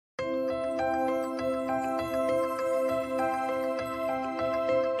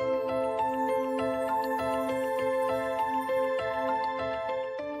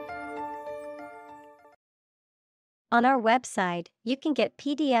On our website, you can get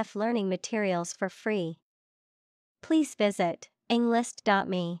PDF learning materials for free. Please visit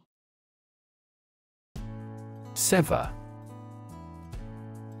englist.me. Sever.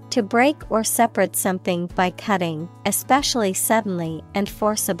 To break or separate something by cutting, especially suddenly and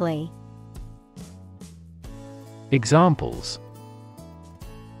forcibly. Examples: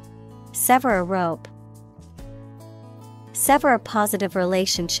 Sever a rope. Sever a positive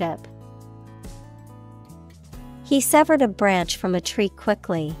relationship. He severed a branch from a tree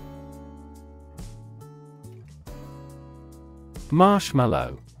quickly.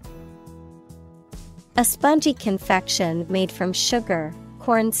 Marshmallow. A spongy confection made from sugar,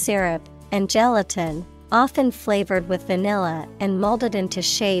 corn syrup, and gelatin, often flavored with vanilla and molded into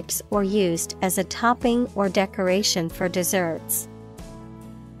shapes or used as a topping or decoration for desserts.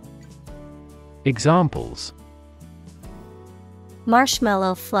 Examples: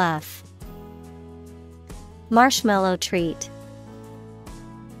 Marshmallow fluff. Marshmallow treat.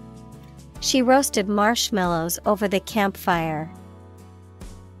 She roasted marshmallows over the campfire.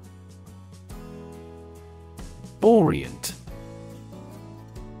 Orient.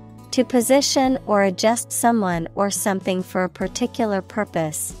 To position or adjust someone or something for a particular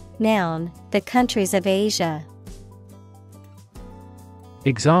purpose. Noun, the countries of Asia.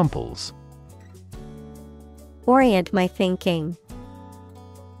 Examples: Orient my thinking.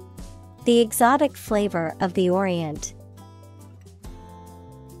 The exotic flavor of the Orient.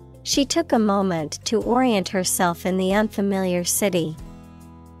 She took a moment to orient herself in the unfamiliar city.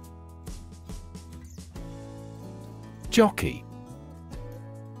 Jockey.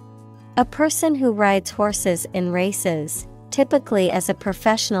 A person who rides horses in races, typically as a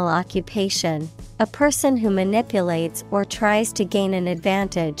professional occupation, a person who manipulates or tries to gain an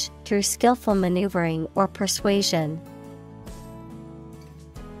advantage through skillful maneuvering or persuasion.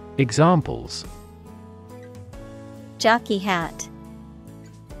 Examples: Jockey hat.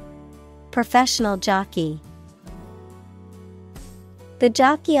 Professional jockey. The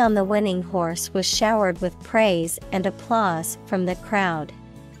jockey on the winning horse was showered with praise and applause from the crowd.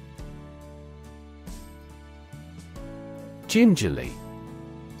 Gingerly.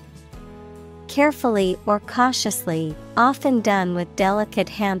 Carefully or cautiously, often done with delicate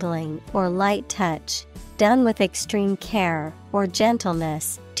handling or light touch, done with extreme care or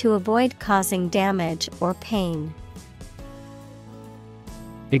gentleness to avoid causing damage or pain.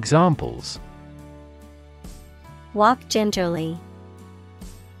 Examples: Walk gingerly.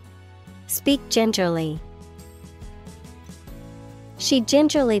 Speak gingerly. She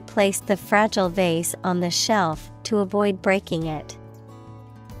gingerly placed the fragile vase on the shelf to avoid breaking it.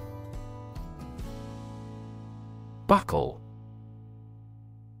 Buckle.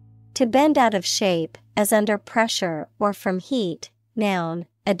 To bend out of shape, as under pressure or from heat. Noun,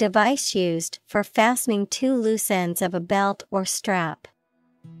 a device used for fastening two loose ends of a belt or strap.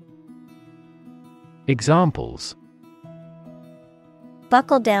 Examples: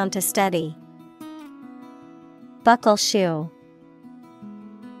 Buckle down to study. Buckle shoe.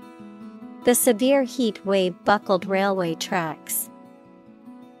 The severe heat wave buckled railway tracks.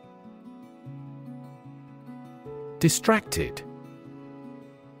 Distracted.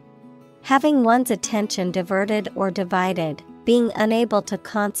 Having one's attention diverted or divided, being unable to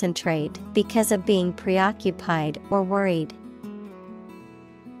concentrate because of being preoccupied or worried.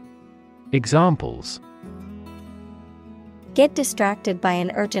 Examples: Get distracted by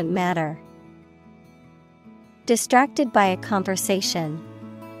an urgent matter. Distracted by a conversation.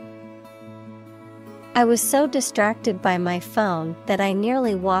 I was so distracted by my phone that I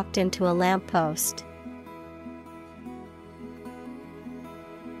nearly walked into a lamppost.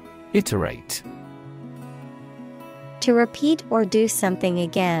 Iterate. To repeat or do something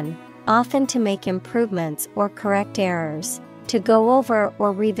again, often to make improvements or correct errors, to go over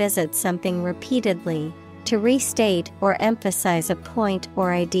or revisit something repeatedly, to restate or emphasize a point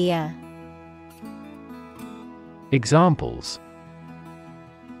or idea. Examples: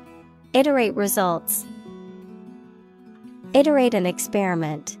 Iterate results. Iterate an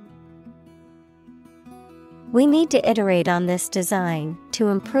experiment. We need to iterate on this design to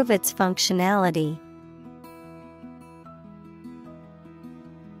improve its functionality.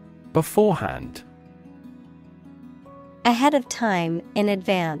 Beforehand. Ahead of time, in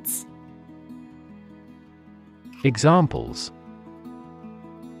advance. Examples: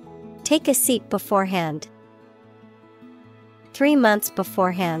 Take a seat beforehand. 3 months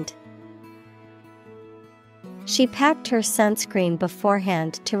beforehand. She packed her sunscreen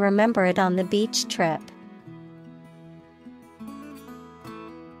beforehand to remember it on the beach trip.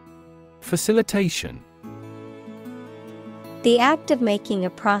 Facilitation. The act of making a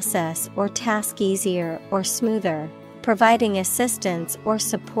process or task easier or smoother, providing assistance or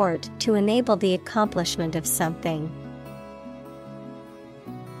support to enable the accomplishment of something.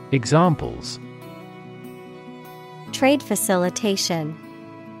 Examples: trade facilitation,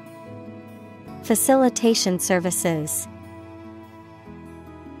 facilitation services.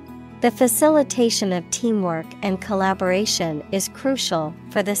 The facilitation of teamwork and collaboration is crucial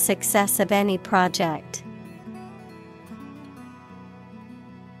for the success of any project.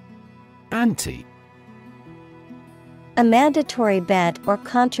 Ante. A mandatory bet or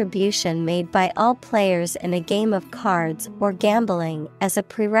contribution made by all players in a game of cards or gambling as a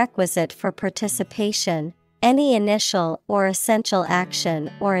prerequisite for participation, any initial or essential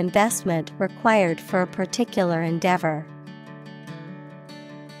action or investment required for a particular endeavor.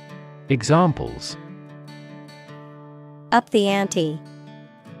 Examples: up the ante,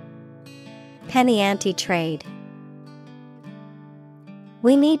 penny ante trade.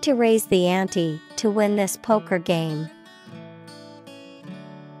 We need to raise the ante to win this poker game.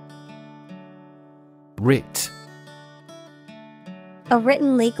 Writ. A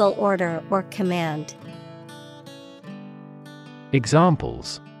written legal order or command.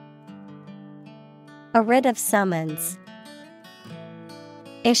 Examples: a writ of summons,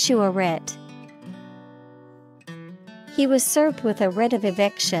 issue a writ. He was served with a writ of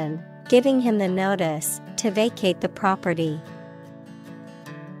eviction, giving him the notice to vacate the property.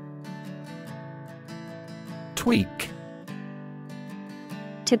 Tweak.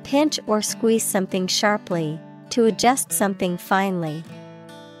 To pinch or squeeze something sharply, to adjust something finely.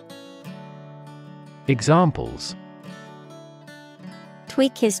 Examples: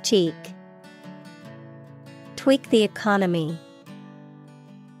 tweak his cheek, tweak the economy.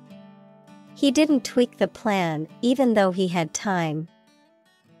 He didn't tweak the plan even though he had time.